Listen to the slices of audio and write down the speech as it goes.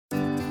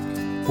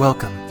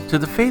Welcome to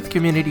the Faith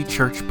Community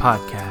Church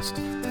podcast,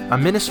 a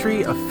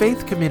ministry of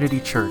Faith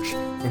Community Church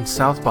in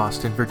South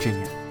Boston,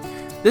 Virginia.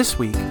 This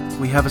week,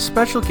 we have a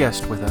special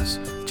guest with us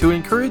to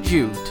encourage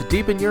you to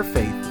deepen your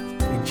faith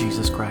in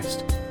Jesus Christ.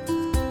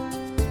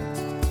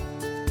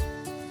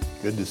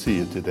 Good to see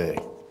you today.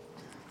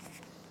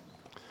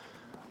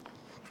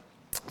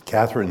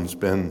 Catherine's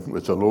been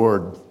with the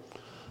Lord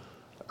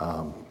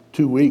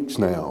 2 weeks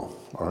now,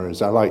 or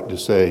as I like to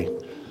say,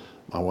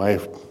 my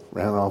wife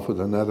ran off with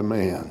another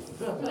man.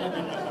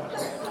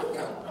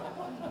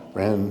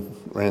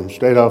 Ran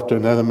straight off to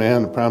another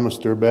man and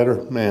promised her a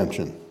better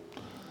mansion.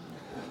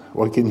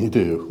 What can you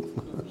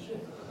do?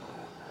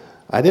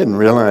 I didn't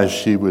realize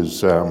she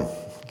was going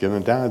to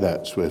die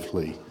that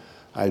swiftly.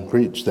 I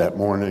preached that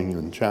morning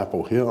in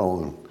Chapel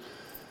Hill and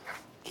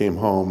came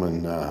home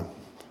and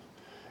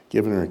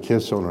given her a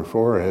kiss on her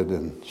forehead,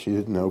 and she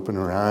didn't open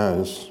her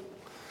eyes.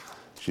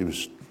 She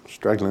was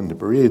struggling to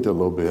breathe a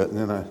little bit, and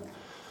then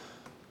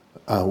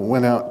I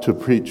went out to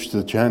preach to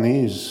the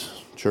Chinese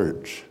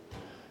church.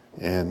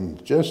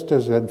 And just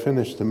as I'd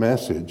finished the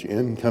message,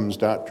 in comes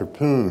Dr.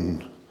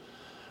 Poon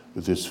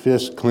with his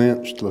fist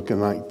clenched, looking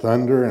like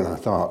thunder, and I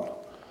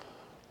thought,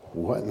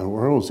 what in the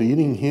world's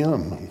eating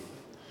him?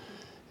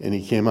 And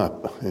he came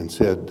up and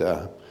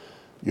said,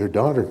 your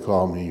daughter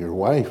called me, your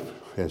wife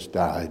has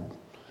died.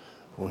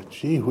 Well,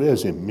 gee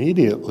whiz,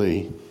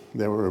 immediately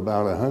there were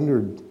about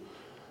 100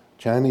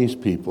 Chinese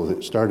people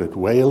that started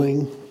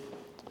wailing.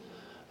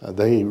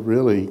 They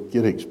really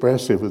get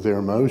expressive with their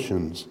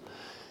emotions.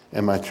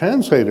 And my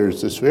translator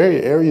is this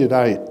very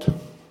erudite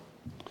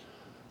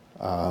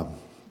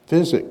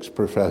physics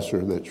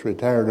professor that's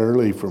retired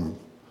early from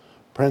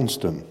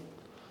Princeton.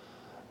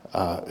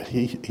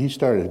 He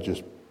started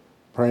just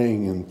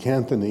praying in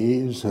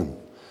Cantonese, and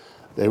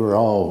they were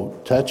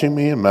all touching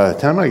me. And by the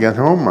time I got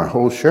home, my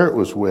whole shirt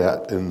was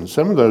wet. And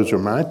some of those are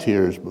my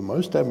tears, but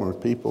most of them were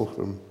people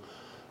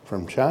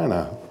from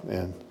China.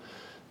 And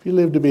if you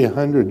live to be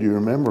 100, you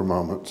remember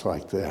moments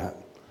like that.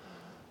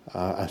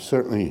 I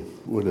certainly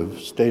would have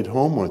stayed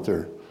home with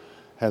her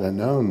had I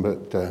known,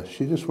 but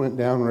she just went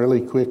down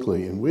really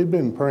quickly. And we'd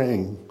been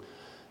praying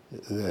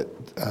that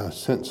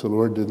since the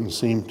Lord didn't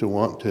seem to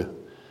want to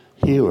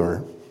heal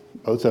her,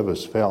 both of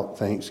us felt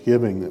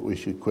thanksgiving that we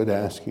should quit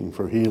asking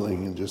for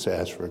healing and just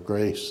ask for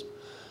grace.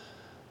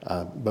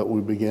 But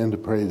we began to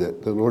pray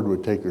that the Lord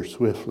would take her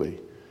swiftly,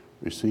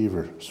 receive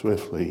her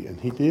swiftly,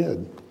 and He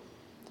did.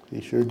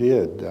 He sure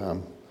did.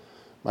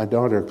 My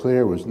daughter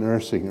Claire was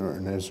nursing her,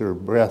 and as her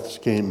breaths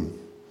came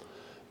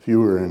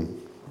fewer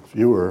and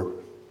fewer,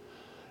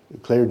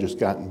 Claire just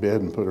got in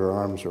bed and put her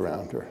arms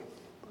around her.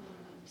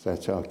 So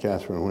that's how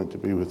Catherine went to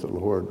be with the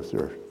Lord, with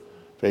her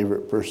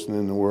favorite person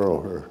in the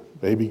world, her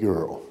baby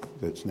girl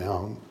that's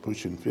now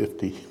pushing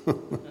 50.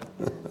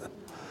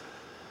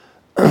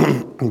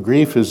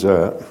 Grief is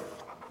an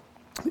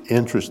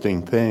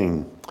interesting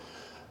thing.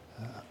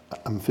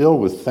 I'm filled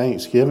with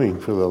thanksgiving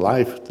for the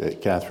life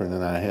that Catherine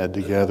and I had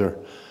together.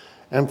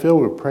 I'm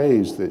filled with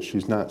praise that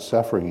she's not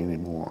suffering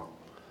anymore.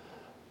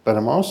 But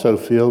I'm also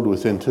filled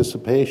with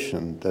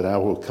anticipation that I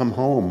will come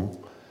home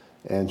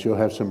and she'll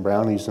have some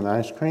brownies and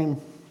ice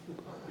cream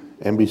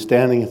and be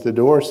standing at the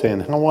door saying,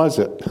 how was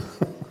it?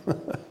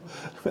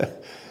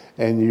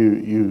 And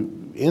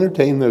you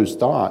entertain those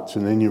thoughts,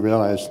 and then you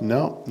realize,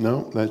 no,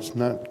 that's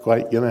not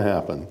quite going to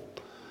happen.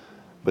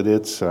 But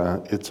it's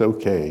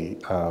okay.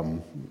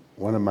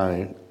 One of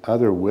my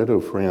other widow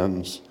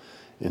friends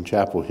in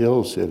Chapel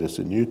Hill said, it's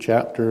a new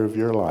chapter of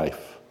your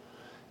life,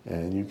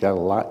 and you've got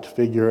a lot to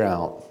figure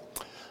out.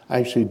 I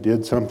actually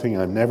did something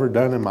I've never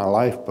done in my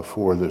life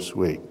before this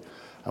week.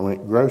 I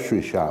went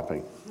grocery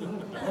shopping.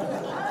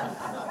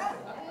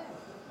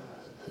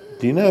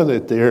 Do you know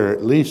that there are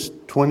at least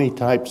 20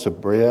 types of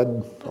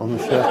bread on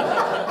the shelf?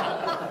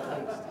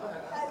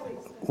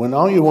 When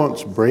all you want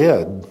is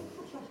bread,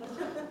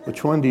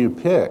 which one do you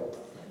pick?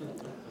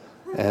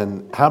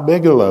 And how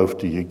big a loaf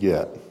do you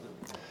get?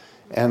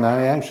 And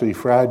I actually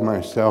fried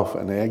myself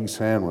an egg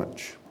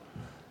sandwich.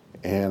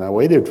 And I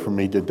waited for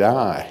me to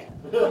die.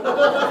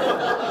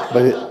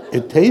 But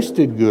it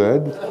tasted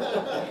good,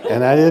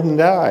 and I didn't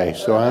die.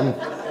 So I'm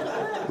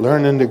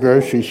learning to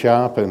grocery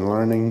shop and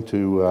learning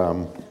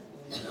to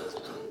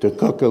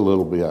cook a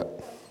little bit.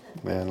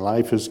 And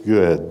life is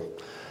good.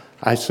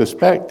 I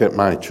suspect that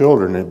my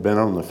children have been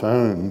on the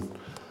phone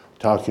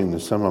talking to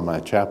some of my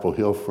Chapel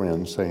Hill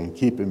friends saying,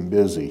 keep him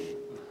busy.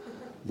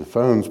 The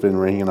phone's been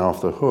ringing off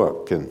the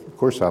hook, and of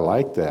course I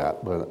like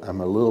that, but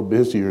I'm a little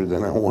busier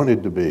than I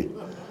wanted to be.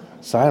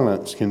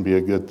 Silence can be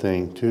a good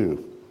thing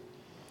too.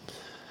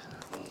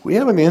 We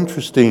have an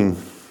interesting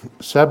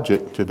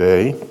subject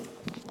today,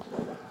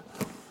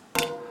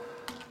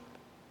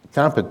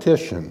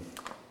 competition.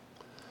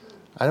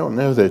 I don't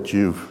know that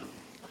you've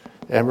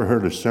ever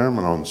heard a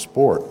sermon on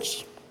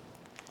sports,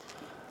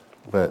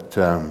 but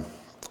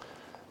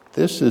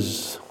this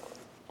is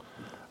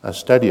a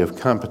study of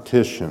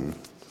competition.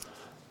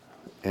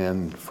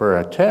 And for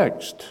our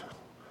text,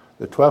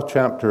 the 12th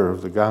chapter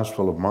of the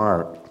Gospel of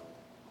Mark,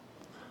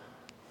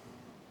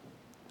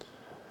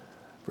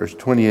 verse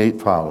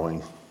 28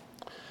 following.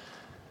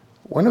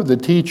 One of the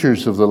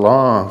teachers of the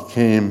law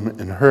came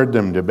and heard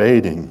them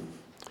debating.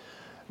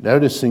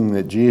 Noticing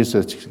that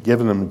Jesus had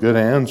given them good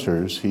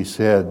answers, he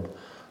said,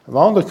 "Of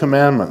all the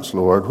commandments,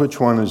 Lord, which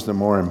one is the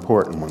more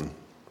important one?"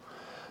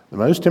 "The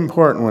most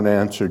important one,"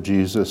 answered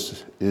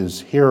Jesus,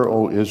 "is, 'Hear,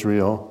 O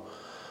Israel,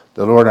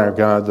 the Lord our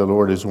God, the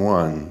Lord is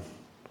one.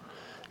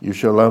 You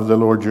shall love the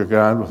Lord your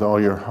God with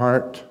all your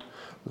heart,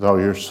 with all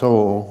your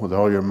soul, with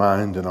all your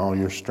mind, and all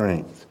your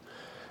strength.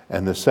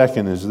 And the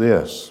second is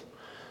this,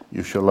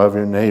 you shall love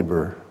your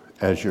neighbor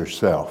as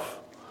yourself.'"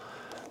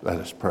 Let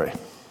us pray.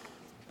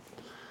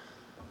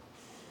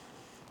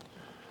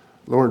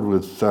 Lord,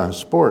 with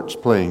sports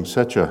playing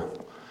such a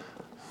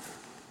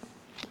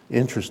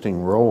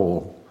interesting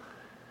role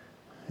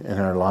in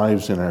our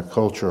lives and our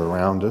culture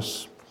around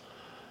us,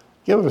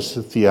 give us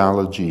a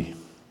theology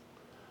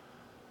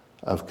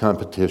of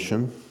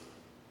competition.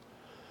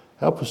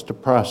 Help us to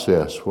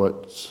process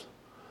what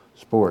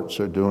sports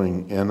are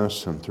doing in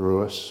us and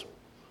through us.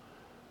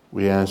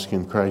 We ask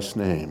in Christ's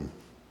name.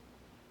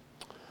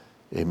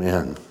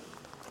 Amen.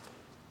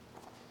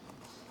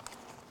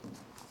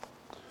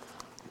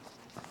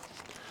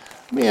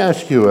 Let me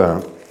ask you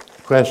a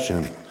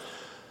question.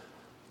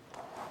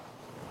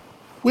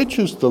 Which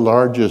is the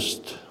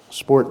largest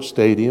sports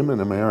stadium in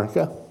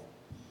America?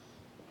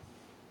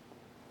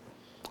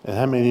 And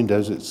how many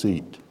does it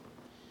seat?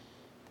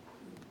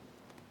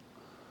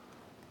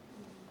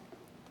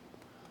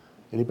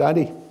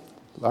 Anybody?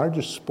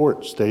 Largest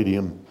sports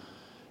stadium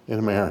in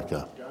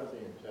America? Got to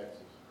be in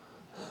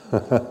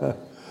Texas.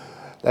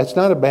 That's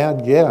not a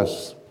bad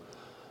guess,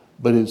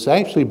 but it's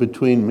actually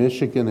between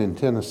Michigan and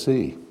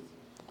Tennessee.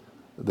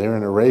 They're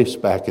in a race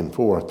back and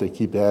forth. They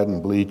keep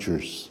adding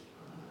bleachers.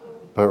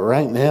 But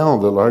right now,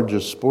 the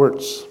largest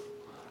sports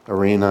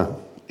arena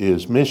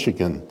is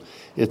Michigan.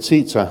 It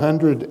seats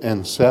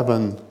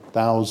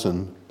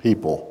 107,000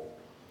 people.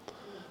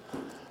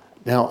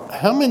 Now,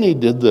 how many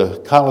did the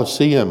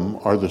Colosseum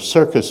or the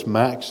Circus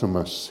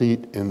Maximus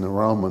seat in the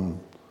Roman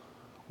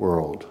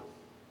world?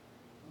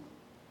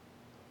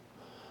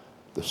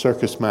 The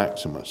Circus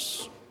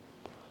Maximus,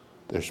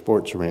 their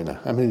sports arena.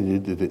 How many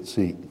did it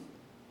seat?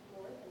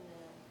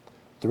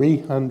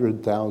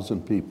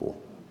 300,000 people.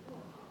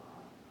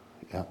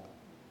 Yeah.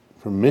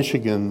 From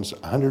Michigan's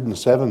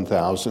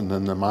 107,000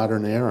 in the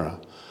modern era,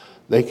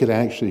 they could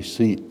actually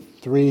seat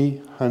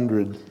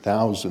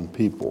 300,000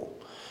 people.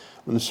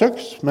 When the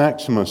Circus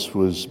Maximus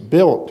was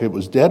built, it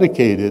was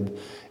dedicated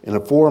in a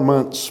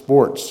 4-month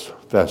sports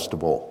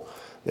festival.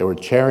 There were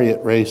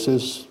chariot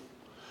races.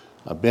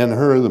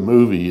 Ben-Hur, the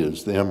movie,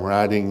 is them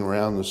riding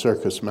around the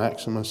Circus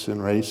Maximus in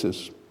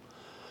races.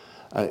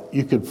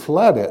 You could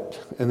flood it,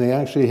 and they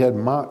actually had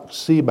mock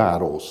sea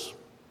battles.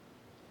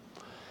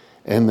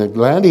 And the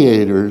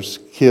gladiators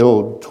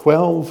killed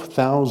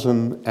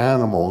 12,000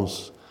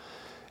 animals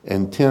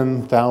and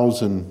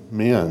 10,000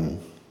 men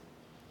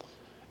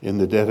in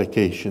the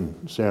dedication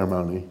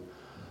ceremony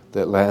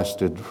that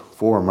lasted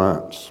 4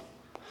 months.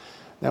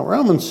 Now,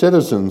 Roman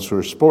citizens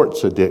were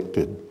sports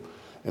addicted.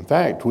 In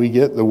fact, we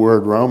get the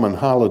word Roman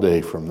holiday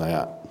from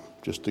that,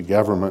 just the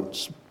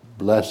government's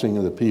blessing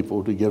of the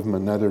people to give them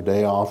another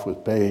day off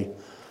with pay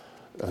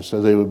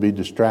so they would be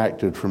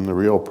distracted from the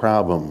real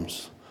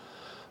problems.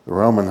 The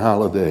Roman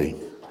holiday.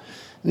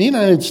 In the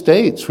United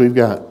States, we've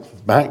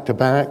got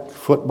back-to-back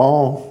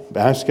football,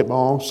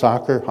 basketball,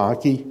 soccer,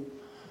 hockey,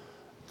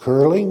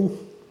 curling,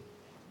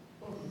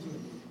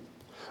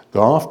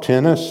 golf,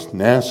 tennis,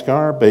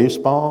 NASCAR,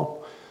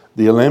 baseball,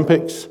 the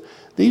Olympics.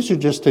 These are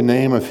just to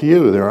name a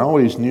few. There are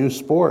always new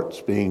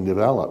sports being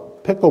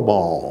developed.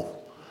 Pickleball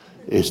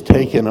is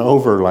taken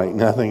over like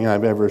nothing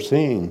I've ever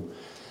seen.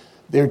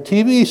 There are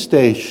TV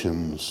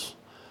stations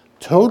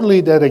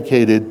totally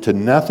dedicated to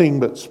nothing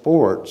but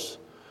sports,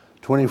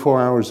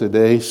 24 hours a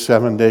day,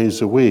 7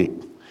 days a week.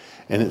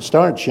 And it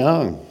starts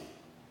young.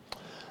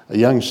 A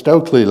young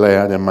Stokely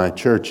lad in my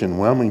church in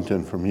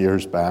Wilmington from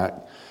years back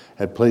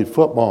had played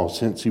football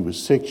since he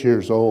was 6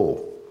 years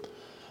old.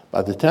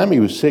 By the time he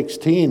was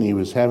 16, he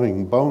was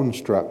having bone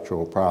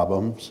structural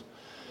problems.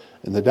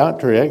 And the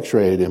doctor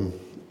x-rayed him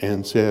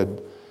and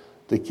said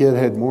the kid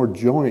had more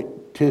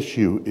joint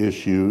tissue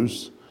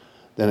issues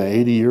than an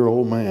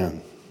 80-year-old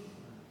man,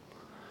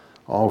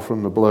 all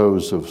from the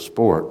blows of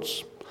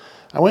sports.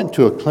 I went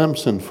to a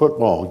Clemson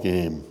football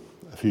game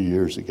a few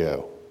years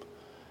ago,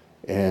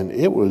 and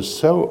it was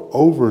so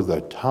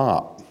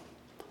over-the-top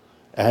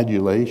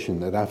adulation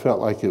that I felt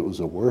like it was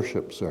a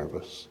worship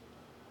service.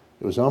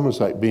 It was almost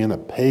like being a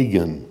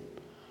pagan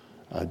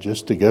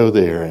just to go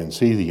there and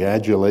see the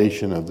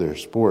adulation of their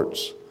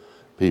sports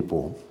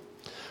people.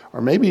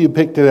 Or maybe you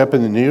picked it up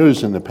in the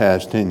news in the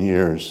past 10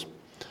 years.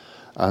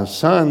 A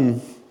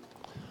son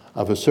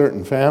of a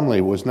certain family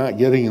was not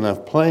getting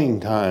enough playing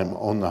time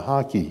on the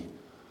hockey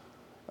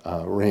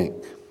rink.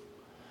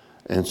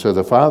 And so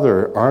the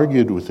father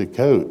argued with the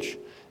coach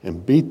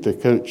and beat the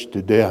coach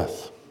to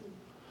death.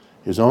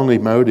 His only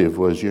motive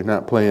was, "You're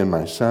not playing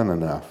my son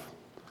enough."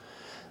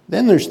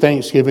 Then there's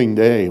Thanksgiving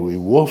Day. We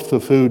wolf the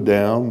food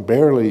down,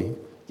 barely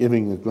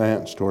giving a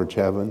glance towards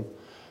heaven,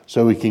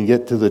 so we can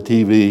get to the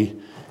TV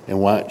and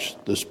watch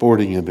the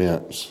sporting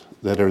events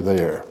that are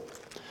there.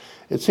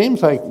 It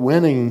seems like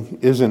winning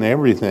isn't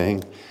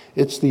everything.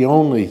 It's the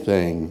only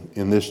thing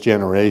in this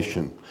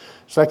generation.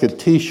 It's like a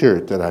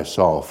t-shirt that I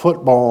saw.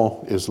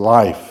 Football is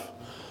life.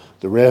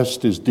 The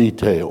rest is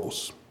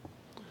details.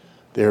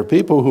 There are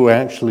people who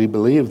actually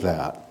believe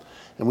that.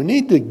 And we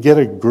need to get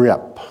a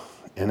grip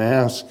and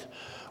ask,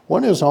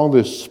 what is all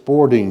this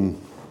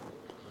sporting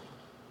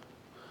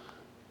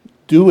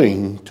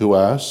doing to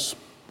us,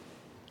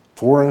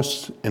 for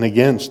us, and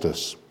against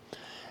us?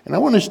 And I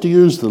want us to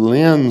use the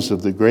lens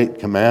of the Great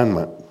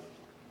Commandment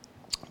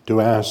to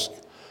ask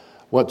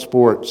what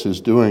sports is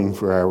doing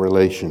for our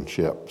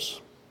relationships.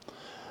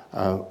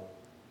 I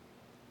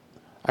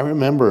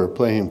remember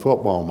playing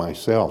football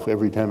myself.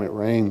 Every time it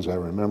rains, I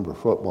remember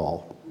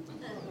football.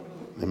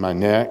 In my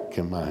neck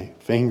and my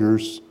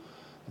fingers,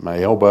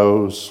 my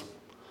elbows.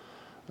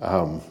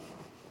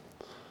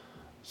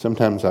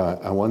 Sometimes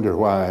I wonder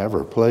why I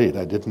ever played.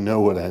 I didn't know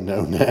what I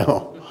know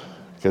now,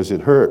 because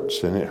it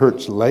hurts, and it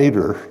hurts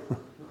later.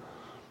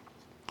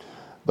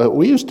 But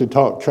we used to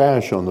talk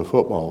trash on the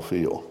football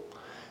field.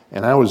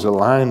 And I was a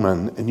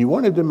lineman, and you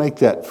wanted to make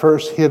that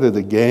first hit of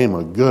the game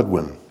a good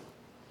one.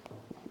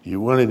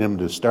 You wanted him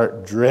to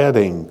start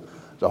dreading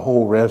the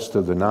whole rest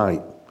of the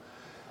night.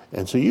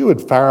 And so you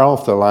would fire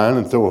off the line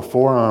and throw a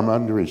forearm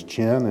under his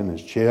chin and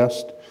his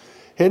chest,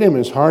 hit him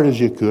as hard as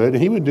you could,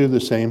 and he would do the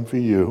same for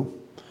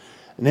you.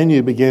 And then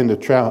you begin to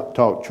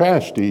talk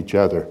trash to each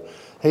other.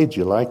 Hey, do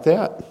you like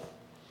that?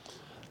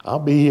 I'll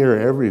be here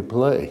every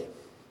play.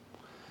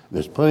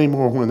 There's plenty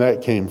more where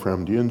that came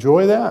from. Do you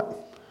enjoy that?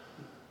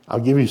 I'll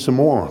give you some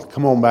more.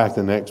 Come on back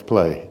the next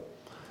play,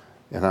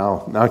 and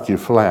I'll knock you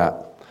flat.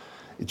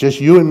 It's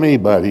just you and me,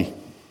 buddy.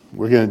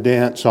 We're going to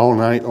dance all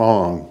night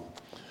long.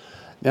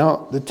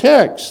 Now, the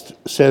text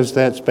says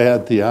that's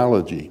bad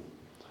theology.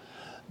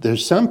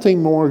 There's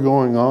something more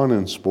going on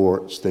in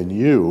sports than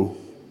you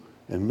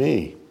and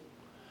me.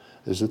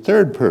 There's a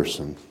third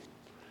person,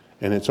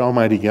 and it's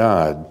Almighty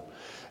God.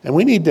 And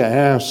we need to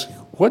ask,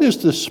 what is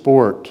the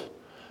sport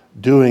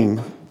doing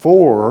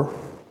for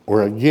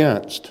or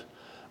against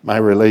my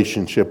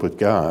relationship with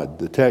God?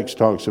 The text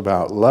talks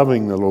about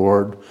loving the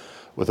Lord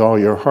with all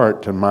your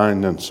heart and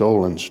mind and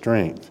soul and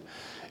strength.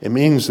 It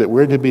means that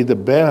we're to be the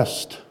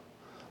best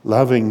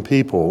loving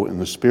people in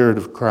the Spirit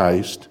of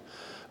Christ,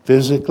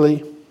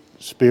 physically,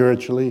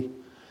 spiritually,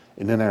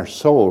 and in our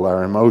soul,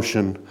 our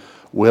emotion,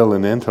 will,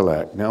 and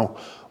intellect. Now,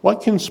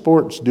 what can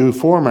sports do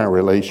for my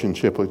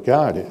relationship with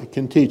God? It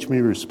can teach me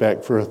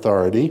respect for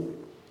authority,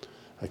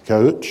 a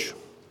coach.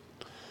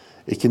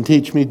 It can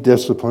teach me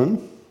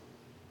discipline.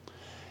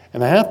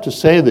 And I have to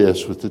say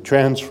this, with the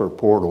transfer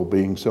portal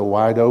being so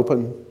wide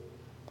open,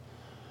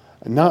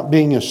 and not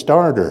being a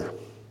starter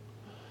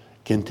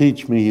can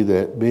teach me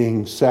that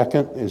being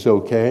second is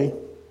okay.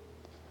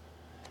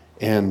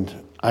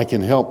 And I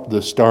can help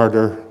the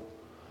starter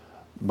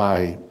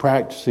by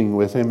practicing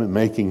with him and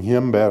making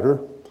him better.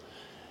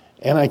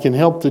 And I can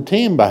help the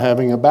team by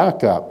having a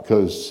backup,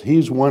 because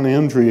he's one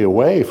injury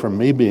away from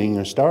me being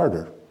a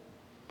starter.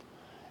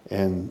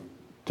 And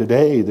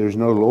today, there's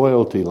no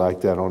loyalty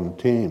like that on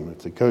the team. If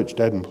the coach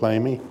doesn't play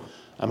me,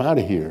 I'm out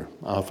of here.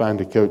 I'll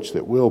find a coach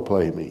that will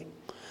play me.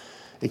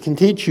 It can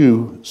teach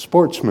you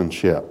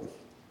sportsmanship.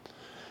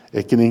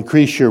 It can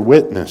increase your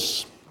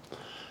witness.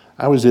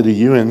 I was at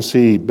a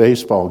UNC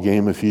baseball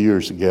game a few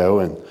years ago,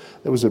 and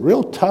there was a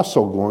real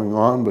tussle going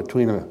on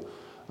between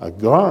a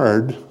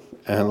guard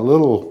and a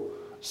little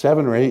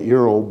 7 or 8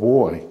 year old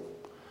boy.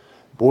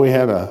 Boy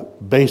had a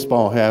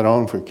baseball hat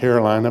on for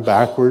Carolina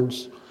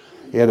backwards.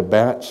 He had a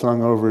bat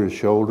slung over his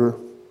shoulder.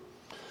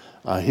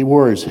 He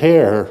wore his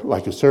hair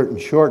like a certain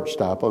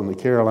shortstop on the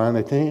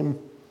Carolina team.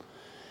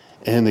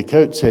 And the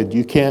coach said,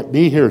 "You can't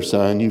be here,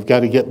 son. You've got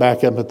to get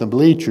back up at the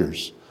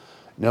bleachers."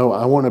 "No,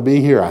 I want to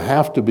be here. I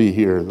have to be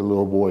here," the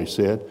little boy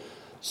said.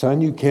 "Son,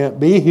 you can't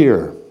be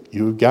here.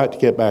 You've got to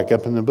get back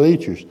up in the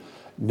bleachers."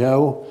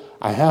 "No,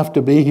 I have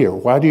to be here."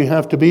 "Why do you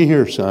have to be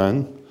here,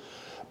 son?"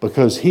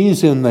 "Because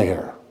he's in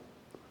there,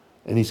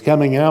 and he's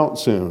coming out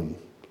soon,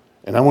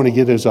 and I want to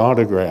get his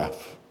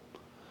autograph."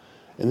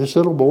 And this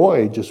little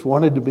boy just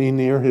wanted to be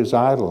near his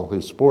idol,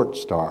 his sports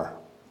star.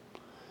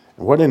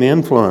 And what an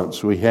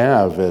influence we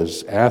have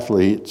as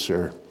athletes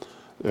or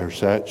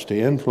such to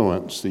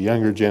influence the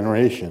younger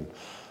generation.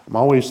 I'm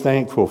always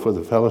thankful for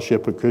the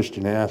Fellowship of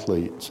Christian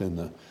Athletes and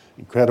the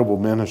incredible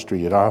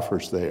ministry it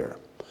offers there.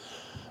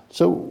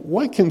 So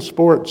what can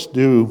sports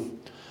do,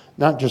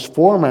 not just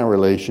for my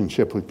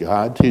relationship with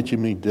God,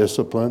 teaching me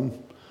discipline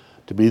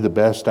to be the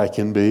best I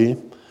can be?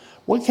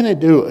 What can it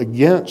do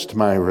against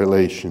my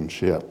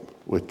relationship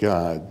with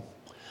God?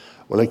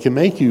 Well, it can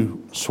make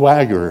you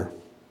swagger.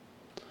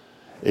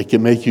 It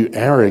can make you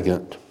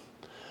arrogant.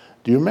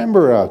 Do you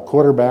remember a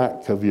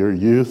quarterback of your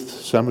youth,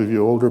 some of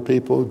you older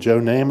people,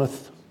 Joe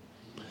Namath?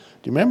 Do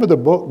you remember the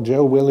book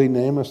Joe Willie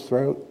Namath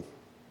wrote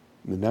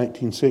in the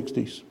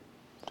 1960s?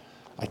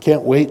 "I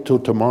can't wait till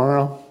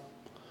tomorrow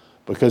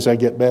because I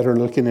get better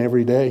looking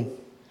every day."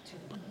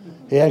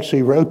 He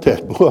actually wrote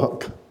that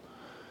book.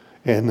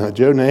 And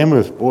Joe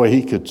Namath, boy,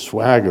 he could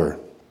swagger.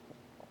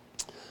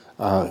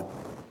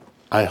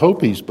 I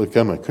hope he's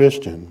become a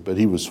Christian, but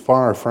he was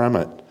far from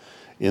it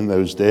in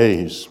those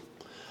days.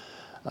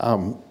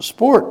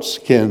 Sports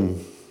can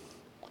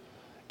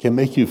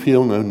make you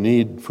feel no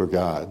need for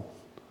God.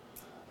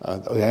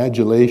 The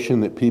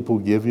adulation that people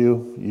give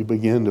you, you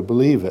begin to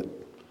believe it.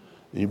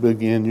 You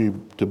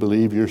begin to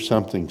believe you're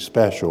something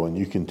special and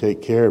you can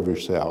take care of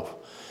yourself.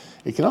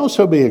 It can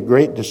also be a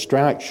great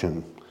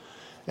distraction.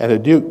 At a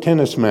Duke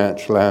tennis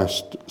match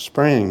last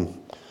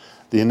spring,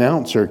 the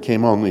announcer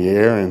came on the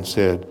air and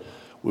said,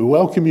 "We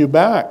welcome you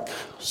back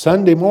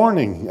Sunday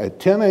morning at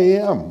 10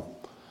 a.m.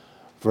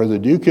 for the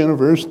Duke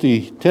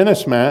University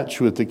tennis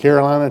match with the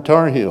Carolina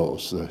Tar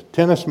Heels, the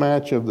tennis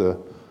match of the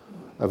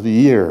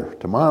year.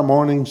 Tomorrow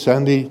morning,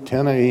 Sunday,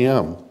 10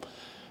 a.m.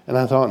 And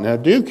I thought, now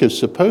Duke is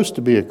supposed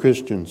to be a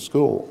Christian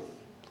school.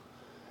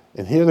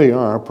 And here they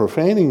are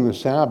profaning the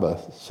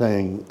Sabbath,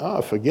 saying,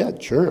 "Oh, forget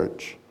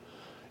church.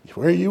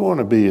 Where you want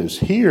to be is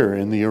here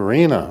in the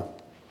arena."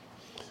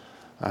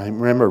 I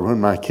remember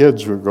when my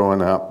kids were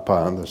growing up,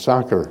 the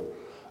soccer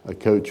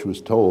coach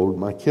was told,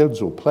 "My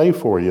kids will play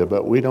for you,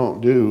 but we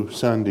don't do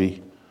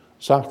Sunday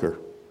soccer.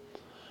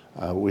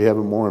 We have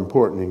a more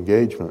important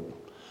engagement."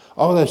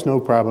 "Oh, that's no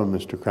problem,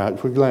 Mr.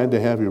 Crouch. We're glad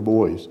to have your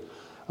boys."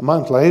 A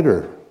month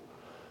later,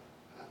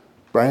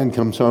 Brian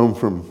comes home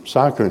from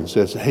soccer and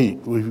says, "Hey,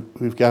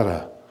 we've got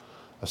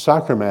a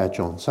soccer match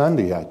on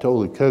Sunday. I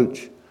told the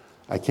coach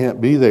I can't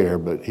be there,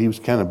 but he was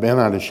kind of bent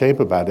out of shape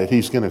about it.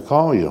 He's going to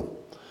call you."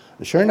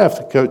 And sure enough,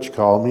 the coach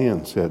called me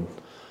and said,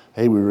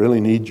 "Hey, we really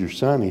need your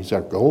son. He's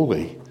our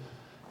goalie,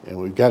 and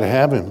we've got to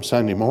have him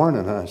Sunday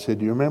morning." And I said,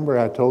 "Do you remember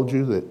I told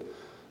you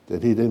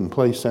that he didn't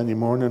play Sunday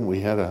morning?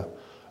 We had a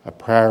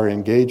prior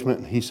engagement."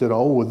 And he said,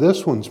 "Oh, well,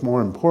 this one's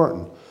more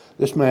important.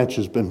 This match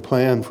has been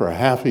planned for a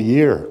half a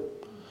year."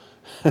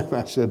 And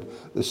I said,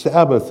 "The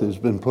Sabbath has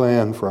been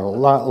planned for a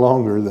lot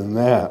longer than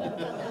that."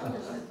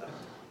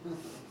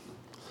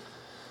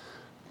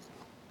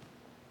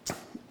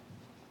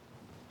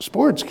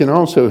 Sports can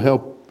also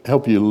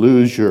help you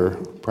lose your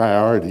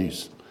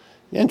priorities.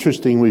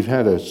 Interesting, we've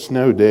had a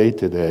snow day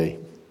today.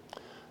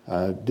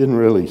 Didn't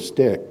really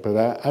stick,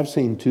 but I've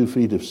seen 2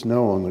 feet of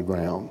snow on the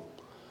ground.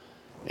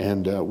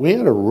 And we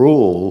had a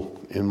rule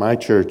in my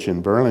church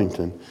in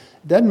Burlington.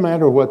 It doesn't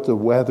matter what the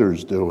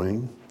weather's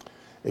doing.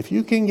 If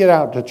you can get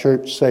out to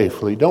church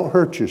safely, don't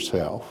hurt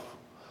yourself.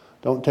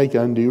 Don't take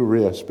undue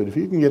risk. But if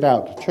you can get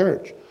out to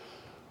church,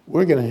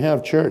 we're going to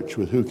have church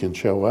with who can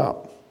show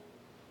up.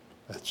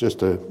 That's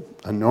just a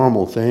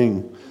normal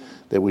thing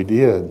that we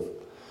did.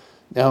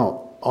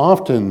 Now,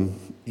 often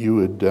you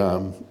would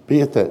be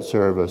at that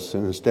service,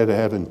 and instead of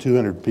having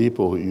 200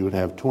 people, you would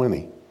have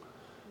 20.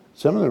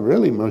 Some of the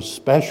really most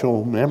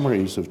special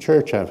memories of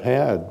church I've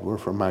had were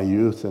from my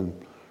youth and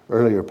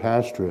earlier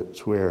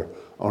pastorates, where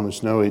on a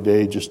snowy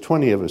day, just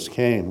 20 of us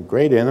came.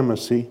 Great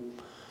intimacy,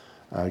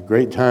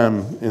 great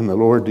time in the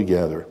Lord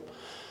together.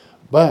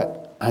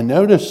 But I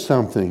noticed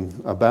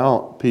something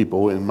about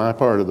people in my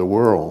part of the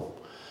world.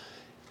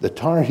 The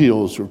Tar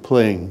Heels were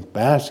playing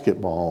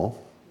basketball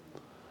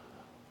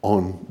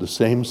on the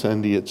same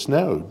Sunday it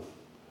snowed.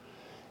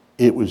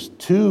 It was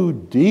too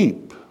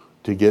deep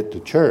to get to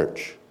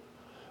church,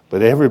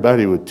 but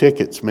everybody with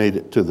tickets made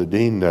it to the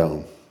Dean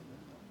Dome.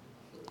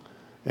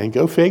 And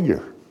go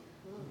figure.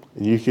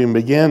 You can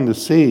begin to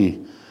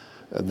see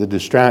the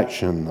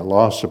distraction, the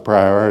loss of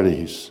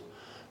priorities,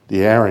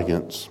 the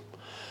arrogance.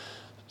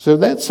 So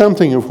that's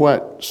something of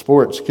what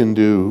sports can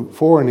do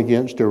for and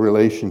against your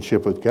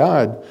relationship with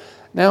God.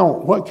 Now,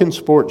 what can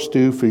sports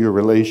do for your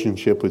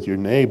relationship with your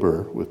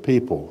neighbor, with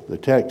people? The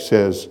text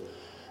says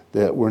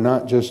that we're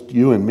not just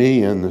you and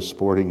me in the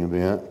sporting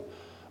event,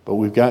 but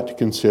we've got to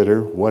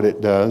consider what it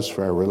does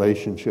for our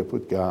relationship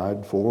with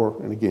God, for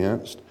and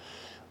against.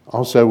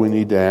 Also, we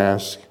need to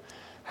ask,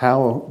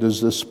 how does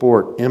this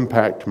sport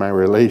impact my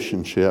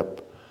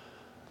relationship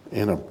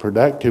in a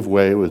productive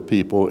way with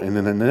people and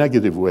in a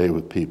negative way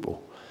with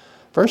people?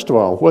 First of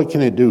all, what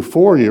can it do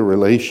for your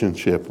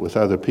relationship with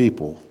other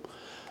people?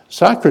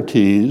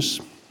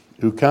 Socrates,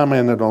 who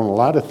commented on a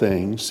lot of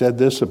things, said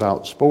this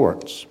about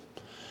sports.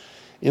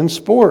 "In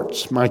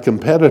sports, my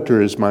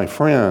competitor is my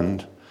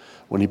friend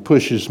when he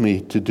pushes me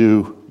to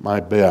do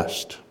my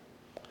best."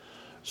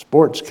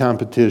 Sports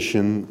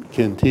competition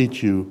can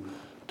teach you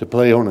to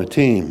play on a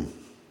team,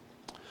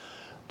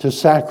 to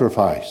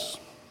sacrifice,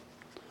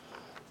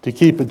 to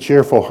keep a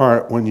cheerful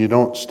heart when you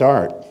don't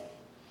start.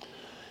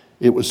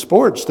 It was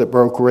sports that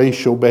broke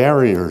racial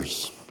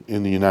barriers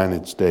in the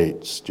United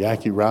States.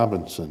 Jackie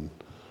Robinson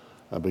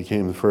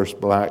became the first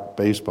black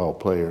baseball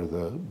player.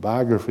 The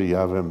biography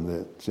of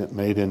him that's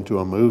made into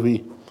a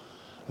movie,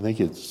 I think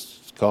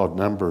it's called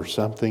Number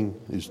Something,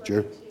 is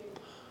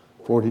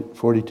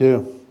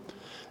 42.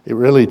 It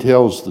really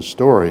tells the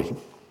story.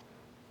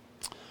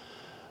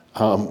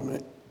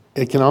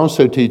 It can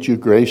also teach you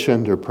grace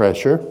under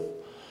pressure.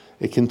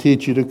 It can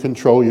teach you to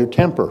control your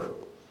temper.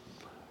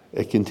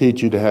 It can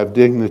teach you to have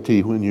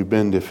dignity when you've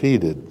been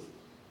defeated.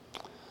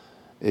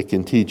 It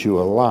can teach you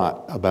a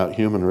lot about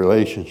human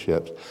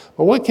relationships.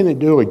 But what can it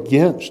do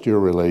against your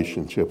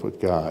relationship with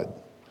God?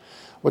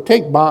 Well,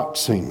 take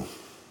boxing.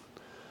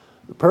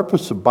 The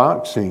purpose of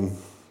boxing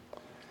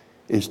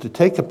is to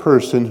take a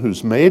person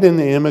who's made in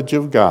the image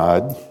of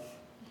God.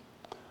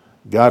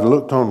 God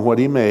looked on what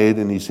he made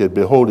and he said,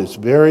 behold, it's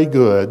very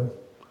good.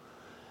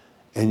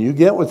 And you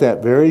get with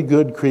that very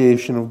good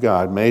creation of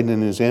God, made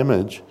in his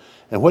image.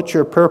 And what's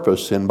your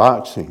purpose in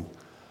boxing?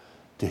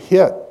 To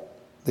hit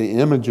the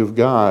image of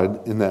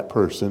God in that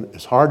person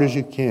as hard as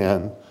you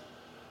can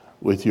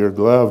with your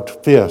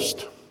gloved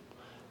fist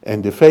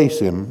and deface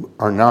him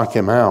or knock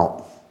him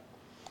out.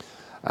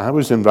 I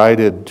was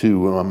invited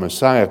to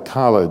Messiah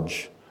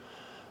College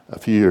a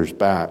few years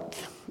back,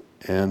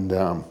 and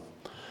I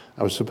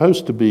was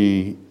supposed to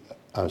be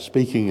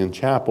speaking in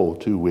chapel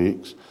 2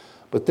 weeks,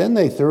 but then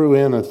they threw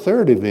in a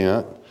third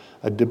event,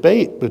 a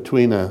debate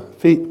between a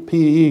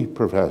PE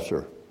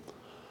professor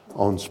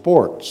on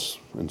sports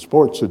and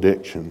sports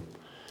addiction.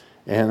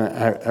 And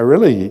I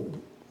really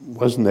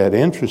wasn't that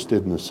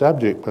interested in the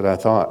subject, but I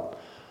thought,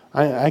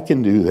 I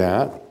can do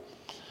that.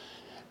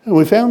 And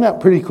we found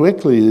out pretty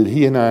quickly that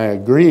he and I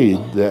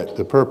agreed that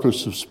the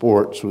purpose of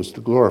sports was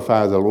to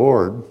glorify the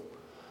Lord,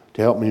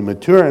 to help me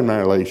mature in my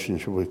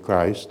relationship with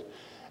Christ,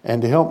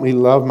 and to help me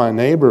love my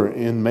neighbor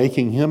in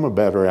making him a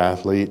better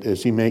athlete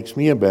as he makes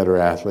me a better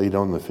athlete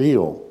on the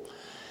field.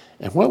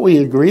 And what we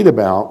agreed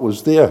about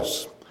was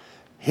this: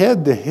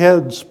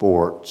 head-to-head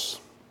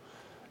sports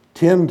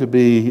tend to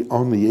be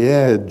on the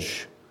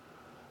edge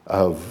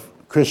of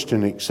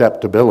Christian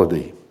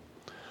acceptability.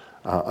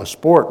 A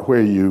sport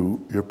where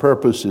your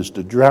purpose is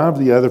to drive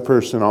the other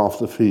person off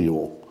the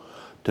field,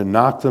 to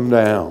knock them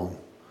down,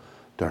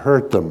 to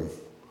hurt them,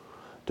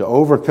 to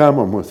overcome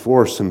them with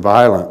force and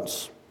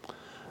violence,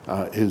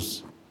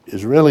 is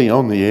really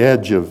on the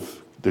edge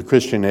of the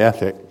Christian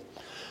ethic.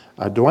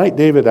 Dwight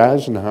David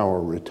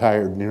Eisenhower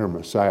retired near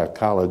Messiah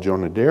College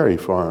on a dairy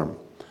farm.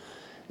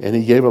 And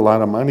he gave a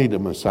lot of money to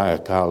Messiah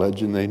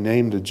College, and they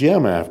named a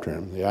gym after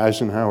him, the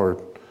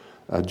Eisenhower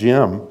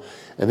Gym.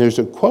 And there's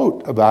a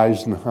quote of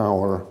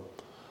Eisenhower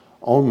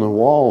on the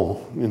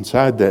wall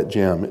inside that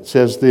gym. It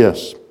says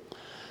this: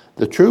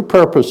 "The true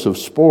purpose of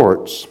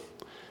sports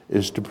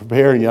is to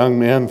prepare young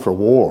men for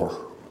war."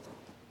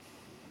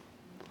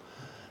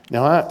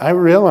 Now, I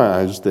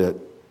realize that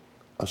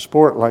a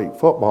sport like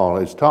football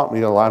has taught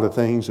me a lot of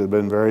things that have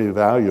been very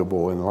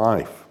valuable in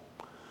life.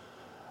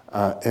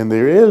 And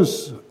there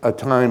is a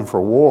time for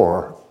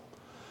war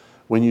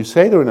when you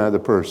say to another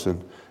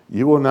person,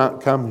 you will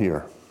not come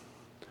here.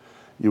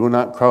 You will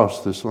not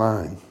cross this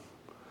line.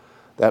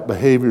 That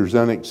behavior is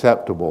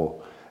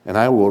unacceptable, and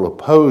I will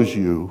oppose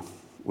you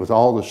with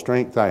all the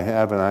strength I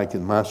have and I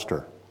can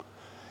muster.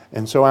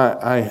 And so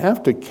I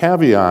have to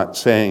caveat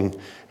saying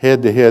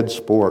head-to-head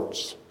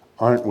sports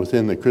aren't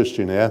within the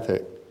Christian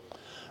ethic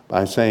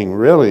by saying,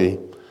 really,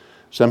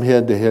 some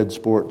head-to-head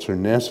sports are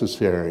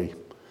necessary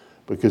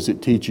because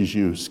it teaches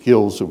you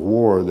skills of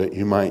war that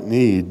you might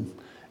need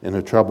in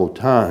a troubled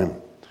time.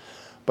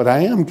 But I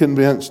am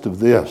convinced of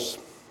this.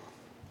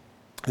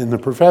 And the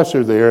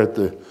professor there at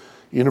the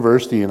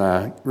university and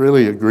I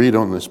really agreed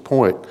on this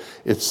point.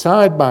 It's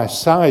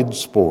side-by-side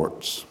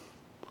sports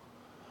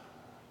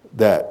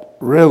that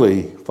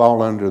really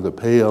fall under the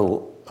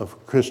pale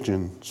of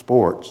Christian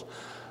sports.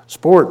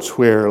 Sports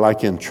where,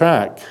 like in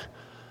track,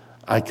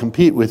 I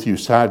compete with you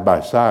side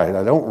by side.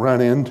 I don't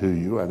run into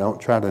you. I don't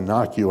try to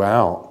knock you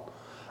out.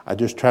 I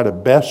just try to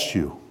best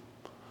you.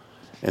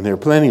 And there are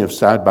plenty of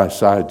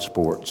side-by-side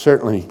sports.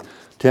 Certainly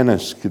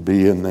tennis could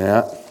be in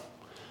that.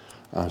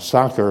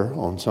 Soccer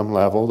on some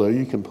level, though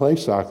you can play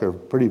soccer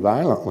pretty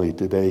violently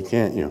today,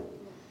 can't you?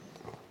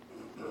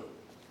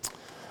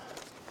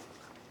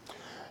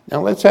 Now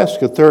let's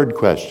ask a third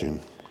question.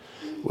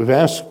 We've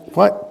asked,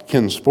 what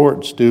can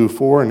sports do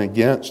for and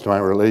against my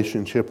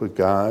relationship with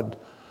God,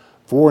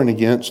 for and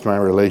against my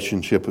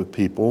relationship with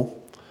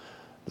people?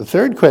 The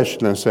third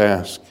question let's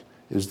ask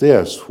is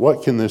this: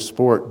 what can this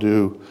sport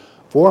do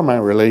for my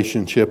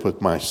relationship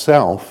with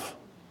myself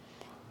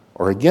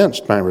or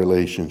against my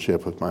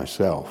relationship with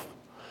myself?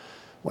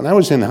 When I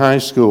was in high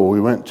school, we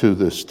went to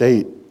the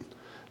state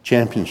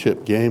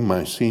championship game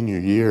my senior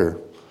year.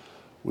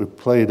 We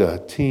played a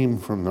team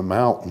from the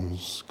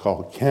mountains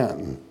called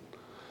Canton.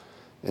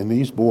 And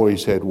these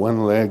boys had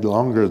one leg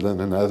longer than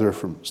another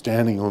from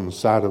standing on the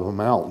side of a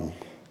mountain.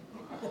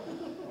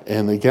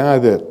 And the guy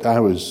that I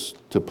was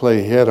to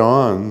play head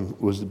on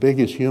was the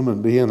biggest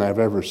human being I've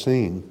ever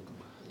seen,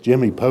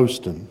 Jimmy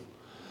Poston,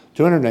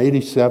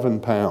 287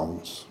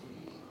 pounds.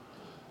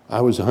 I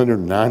was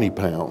 190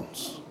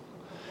 pounds.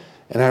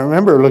 And I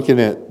remember looking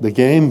at the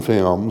game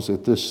films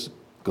at this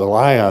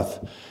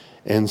Goliath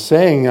and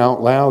saying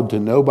out loud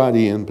to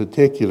nobody in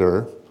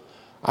particular,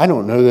 I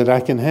don't know that I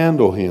can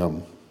handle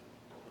him.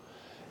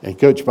 And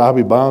Coach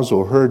Bobby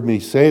Boswell heard me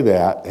say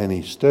that, and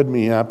he stood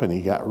me up and he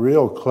got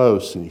real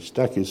close and he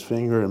stuck his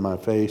finger in my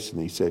face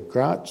and he said,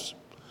 Krotz,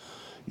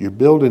 you're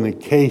building a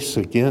case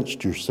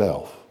against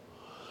yourself.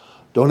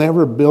 Don't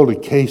ever build a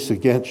case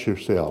against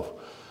yourself.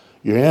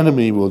 Your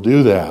enemy will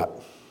do that.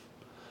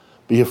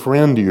 Be a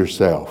friend to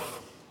yourself.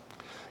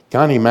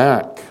 Connie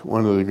Mack,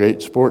 one of the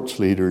great sports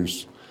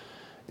leaders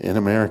in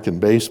American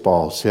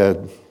baseball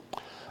said,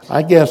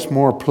 "I guess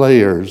more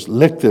players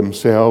lick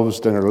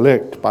themselves than are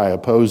licked by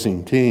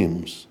opposing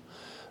teams.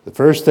 The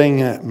first thing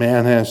that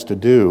man has to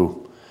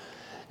do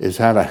is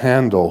how to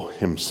handle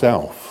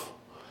himself."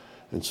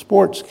 And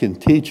sports can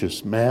teach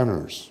us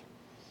manners.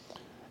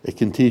 It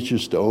can teach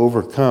us to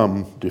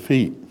overcome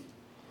defeat.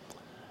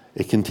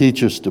 It can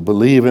teach us to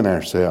believe in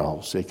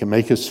ourselves. It can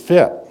make us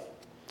fit.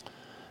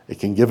 It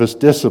can give us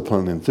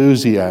discipline,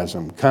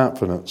 enthusiasm,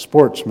 confidence,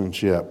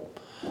 sportsmanship,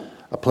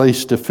 a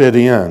place to fit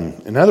in.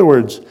 In other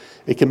words,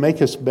 it can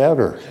make us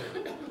better.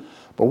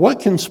 But what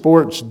can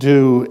sports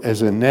do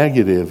as a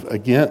negative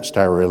against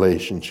our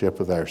relationship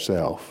with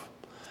ourselves?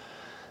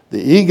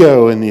 The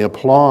ego and the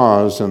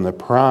applause and the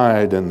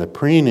pride and the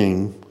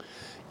preening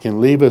can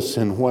leave us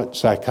in what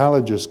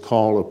psychologists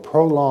call a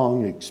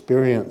prolonged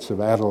experience of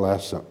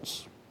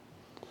adolescence.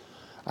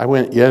 I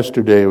went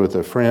yesterday with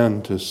a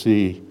friend to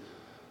see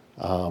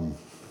a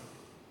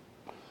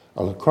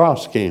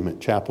lacrosse game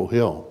at Chapel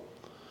Hill.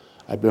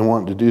 I've been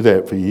wanting to do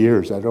that for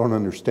years. I don't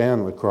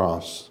understand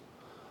lacrosse.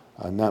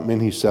 Not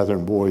many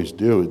Southern boys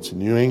do. It's a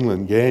New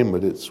England game,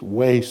 but it's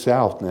way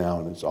south now,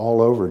 and it's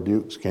all over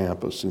Duke's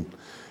campus in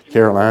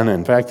Carolina.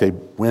 In fact, they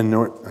win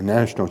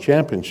national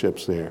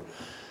championships there.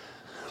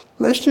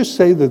 Let's just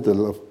say that the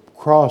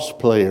lacrosse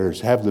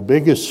players have the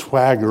biggest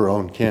swagger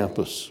on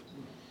campus.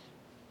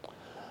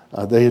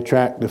 They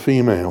attract the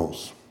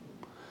females.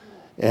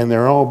 And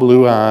they're all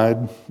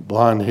blue-eyed,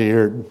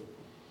 blonde-haired,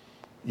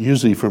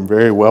 usually from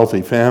very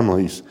wealthy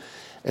families.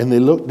 And they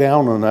look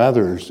down on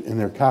others in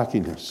their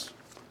cockiness.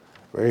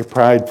 Very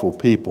prideful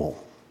people.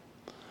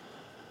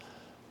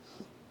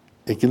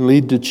 It can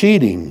lead to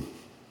cheating.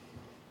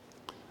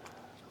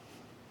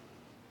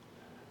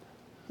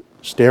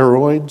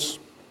 Steroids.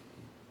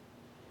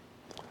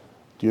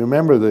 Do you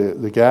remember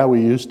the guy we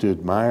used to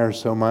admire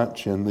so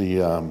much in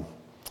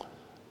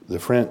the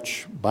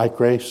French bike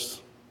race?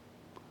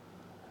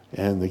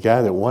 And the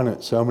guy that won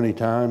it so many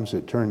times,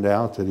 it turned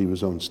out that he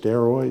was on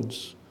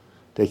steroids,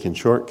 taking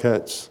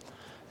shortcuts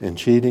and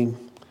cheating.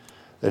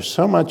 There's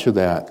so much of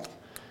that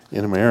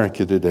in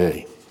America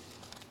today.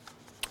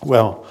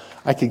 Well,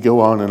 I could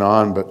go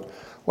on, but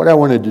what I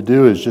wanted to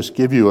do is just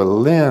give you a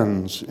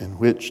lens in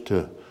which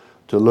to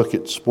look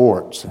at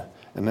sports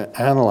and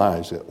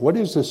analyze it. What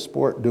is this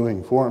sport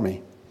doing for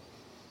me?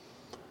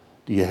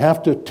 Do you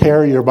have to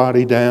tear your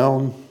body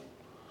down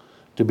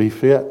to be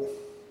fit?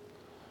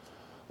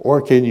 Or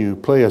can you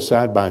play a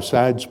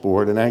side-by-side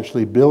sport and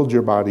actually build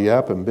your body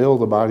up and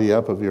build the body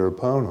up of your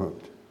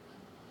opponent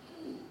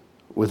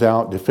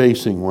without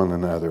defacing one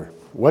another?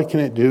 What can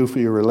it do for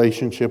your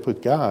relationship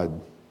with God?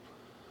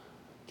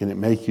 Can it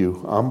make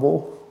you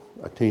humble,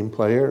 a team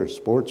player, a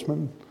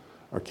sportsman?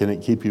 Or can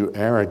it keep you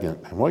arrogant?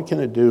 And what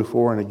can it do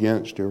for and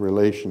against your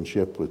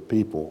relationship with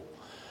people?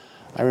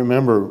 I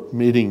remember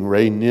meeting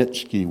Ray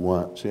Nitschke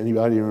once.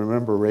 Anybody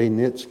remember Ray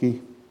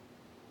Nitschke?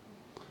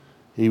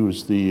 He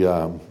was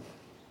the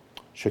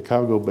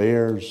Chicago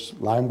Bears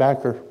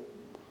linebacker.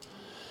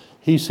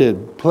 He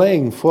said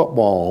playing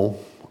football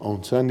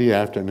on Sunday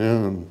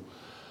afternoon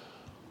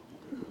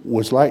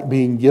was like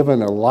being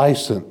given a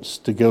license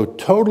to go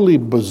totally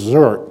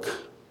berserk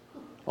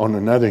on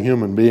another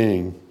human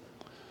being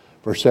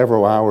for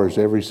several hours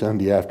every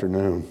Sunday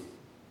afternoon.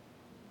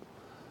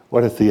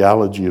 What a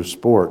theology of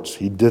sports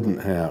he didn't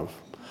have.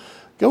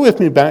 Go with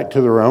me back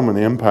to the Roman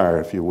Empire,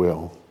 if you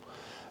will.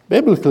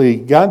 Biblically,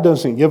 God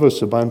doesn't give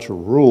us a bunch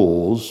of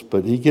rules,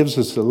 but he gives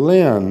us a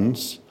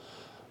lens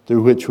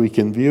through which we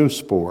can view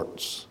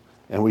sports,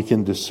 and we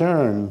can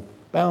discern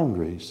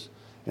boundaries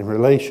in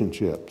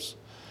relationships.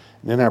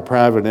 And in our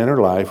private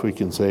inner life, we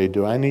can say,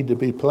 do I need to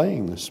be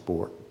playing this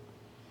sport?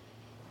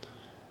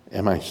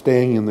 Am I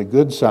staying in the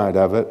good side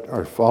of it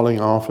or falling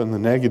off in the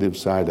negative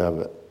side of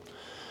it?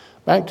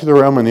 Back to the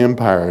Roman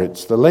Empire,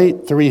 it's the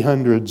late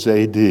 300s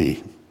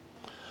AD.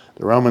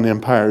 The Roman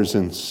Empire is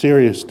in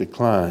serious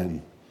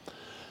decline.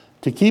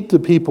 To keep the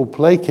people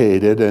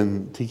placated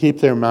and to keep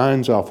their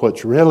minds off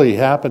what's really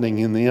happening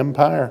in the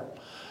empire,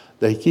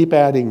 they keep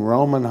adding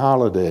Roman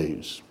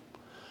holidays.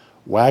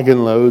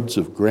 Wagon loads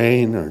of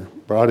grain are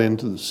brought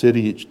into the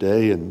city each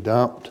day and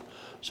dumped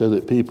so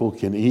that people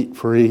can eat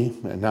free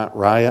and not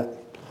riot.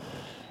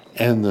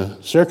 And the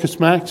Circus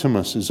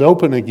Maximus is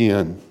open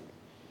again,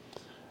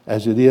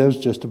 as it is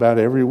just about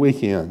every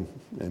weekend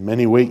and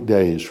many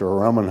weekdays for a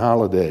Roman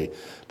holiday.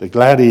 The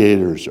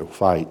gladiators will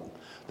fight.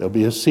 There'll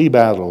be a sea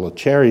battle, a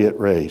chariot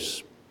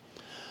race.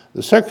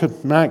 The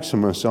Circus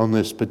Maximus on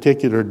this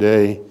particular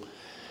day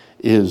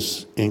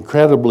is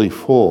incredibly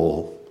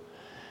full,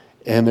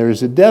 and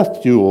there's a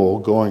death duel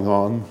going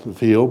on the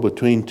field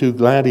between two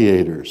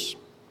gladiators.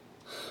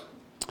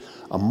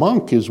 A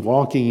monk is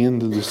walking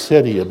into the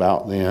city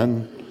about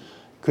then.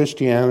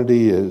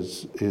 Christianity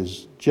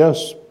is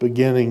just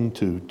beginning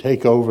to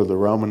take over the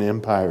Roman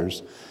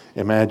Empire's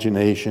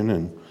imagination,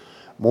 and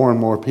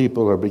more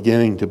people are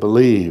beginning to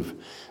believe.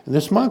 And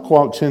this monk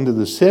walks into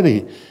the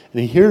city,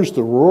 and he hears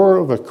the roar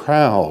of a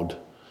crowd,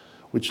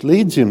 which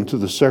leads him to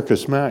the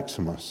Circus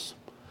Maximus.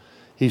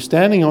 He's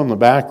standing on the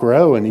back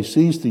row and he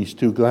sees these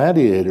two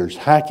gladiators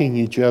hacking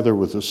each other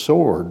with a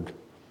sword.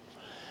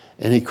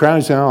 And he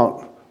cries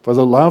out, "For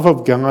the love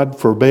of God,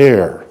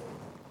 forbear."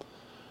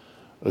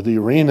 The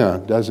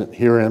arena doesn't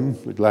hear him.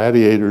 The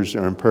gladiators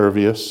are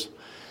impervious.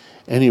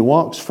 And he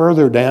walks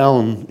further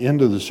down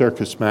into the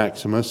Circus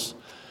Maximus.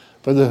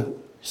 "For the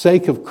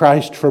sake of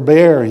Christ,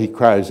 forbear," he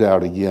cries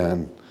out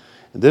again.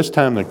 And this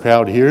time the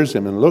crowd hears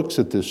him and looks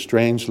at this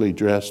strangely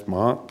dressed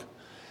monk.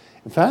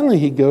 And finally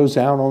he goes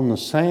out on the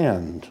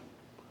sand.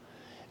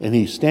 And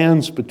he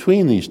stands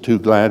between these two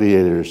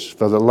gladiators.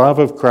 "For the love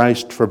of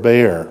Christ,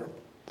 forbear."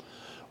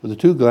 Well, the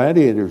two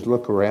gladiators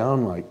look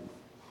around like,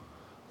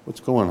 what's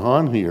going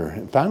on here?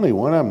 And finally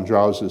one of them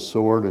draws his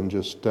sword and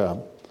just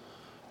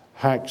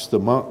hacks the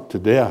monk to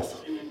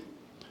death.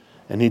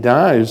 And he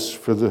dies.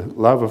 "For the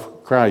love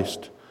of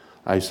Christ,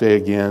 I say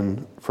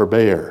again,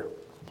 forbear."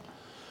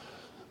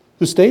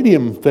 The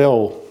stadium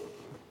fell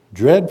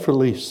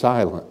dreadfully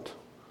silent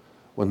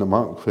when the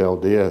monk fell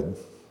dead.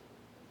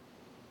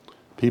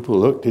 People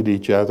looked at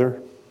each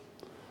other.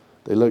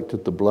 They looked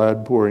at the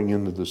blood pouring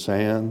into the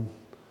sand.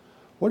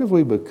 What have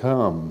we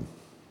become?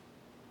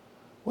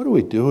 What are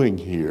we doing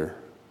here,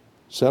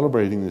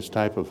 celebrating this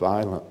type of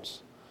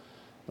violence?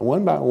 And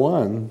one by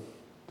one,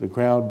 the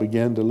crowd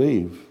began to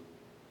leave.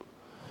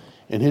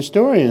 And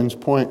historians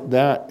point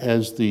that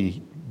as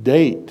the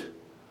date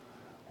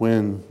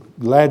when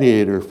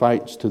gladiator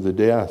fights to the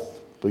death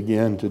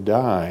began to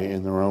die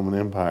in the Roman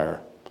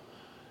Empire.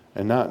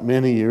 And not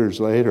many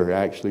years later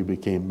actually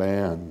became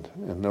banned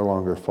and no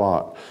longer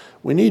fought.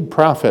 We need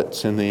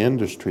prophets in the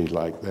industry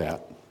like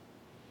that.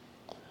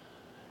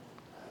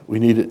 We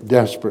need it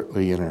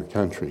desperately in our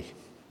country.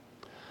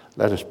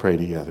 Let us pray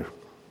together.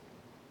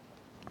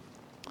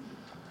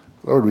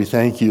 Lord, we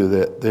thank you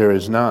that there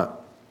is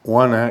not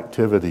one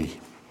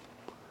activity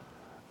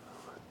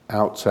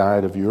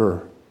outside of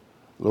your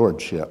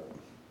lordship.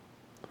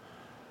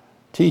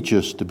 Teach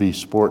us to be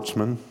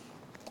sportsmen,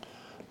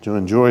 to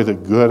enjoy the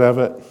good of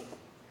it,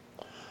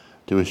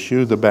 to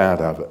eschew the bad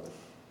of it.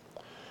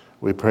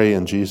 We pray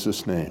in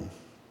Jesus' name.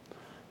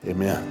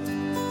 Amen.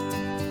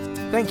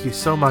 Thank you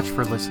so much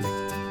for listening.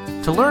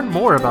 To learn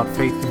more about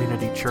Faith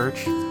Community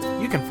Church,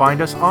 you can find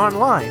us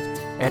online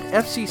at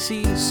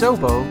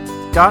fccsobo.org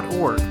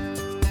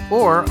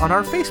or on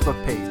our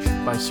Facebook page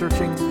by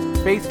searching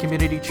Faith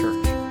Community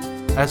Church.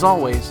 As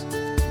always,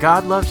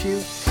 God loves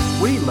you,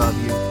 we love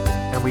you,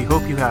 and we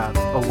hope you have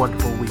a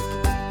wonderful week.